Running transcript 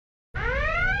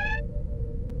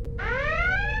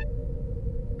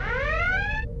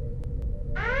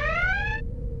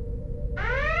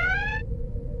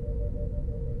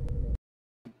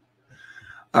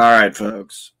All right,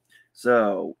 folks.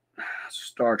 So,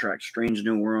 Star Trek Strange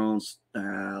New Worlds.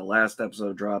 Last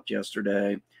episode dropped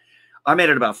yesterday. I made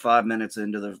it about 5 minutes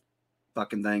into the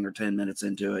fucking thing, or 10 minutes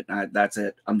into it. That's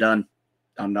it. I'm done.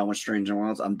 I'm done with Strange New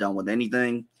Worlds. I'm done with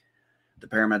anything the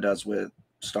Paramount does with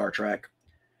Star Trek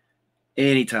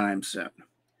anytime soon.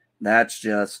 That's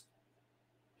just.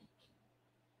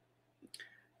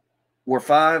 We're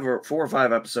 4 or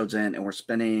 5 episodes in, and we're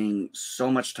spending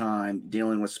so much time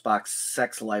dealing with Spock's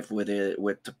sex life with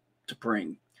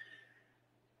T'Pring.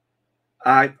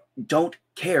 I don't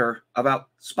care about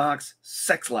Spock's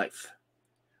sex life.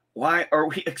 Why are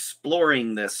we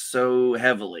exploring this so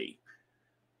heavily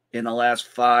in the last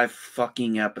 5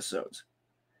 fucking episodes?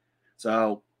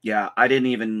 So, yeah, I didn't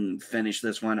even finish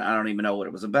this one. I don't even know what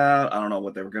it was about. I don't know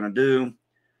what they were going to do.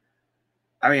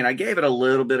 I mean, I gave it a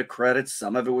little bit of credit.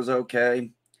 Some of it was okay.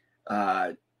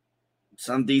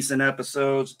 Some decent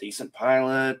episodes, decent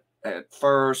pilot at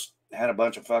first, had a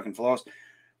bunch of fucking flaws.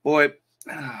 Boy,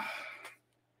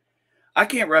 I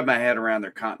can't wrap my head around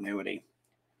their continuity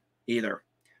either.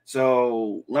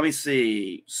 So let me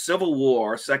see. Civil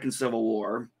War, Second Civil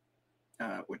War,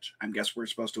 which I guess we're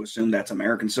supposed to assume that's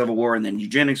American Civil War, and then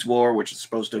Eugenics War, which is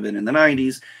supposed to have been in the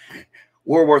 90s.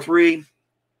 World War III,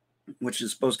 which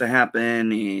is supposed to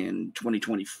happen in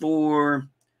 2024.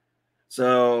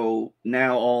 So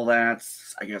now all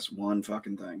that's, I guess, one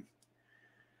fucking thing.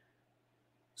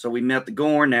 So we met the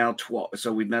Gorn now 12.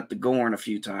 So we met the Gorn a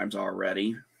few times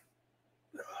already.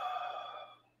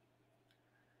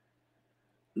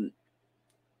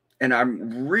 And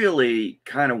I'm really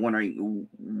kind of wondering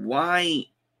why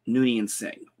Noonien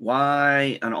Singh?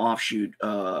 Why an offshoot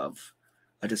of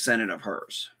a descendant of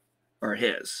hers or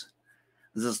his?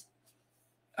 This is,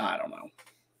 I don't know.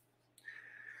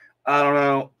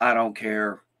 I don't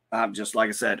care. I'm just, like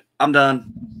I said, I'm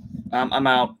done. I'm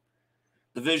out.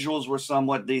 The visuals were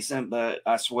somewhat decent, but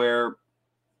I swear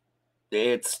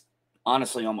it's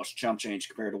honestly almost chump change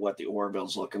compared to what the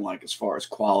Orville's looking like as far as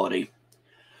quality.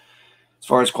 As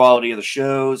far as quality of the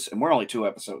shows, and we're only 2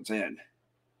 episodes in,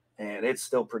 and it's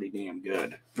still pretty damn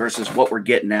good versus what we're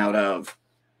getting out of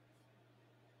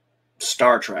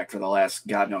Star Trek for the last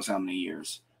God knows how many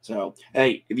years. So,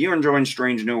 hey, if you're enjoying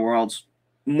Strange New Worlds,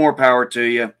 more power to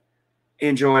you.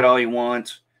 Enjoy it all you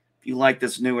want. If you like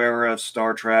this new era of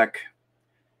Star Trek,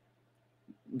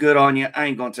 good on you. I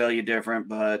ain't gonna tell you different,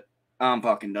 but I'm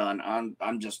fucking done.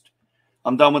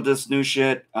 I'm done with this new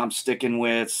shit. I'm sticking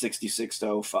with 66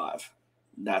 to 05.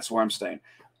 That's where I'm staying.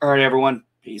 All right, everyone.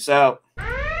 Peace out.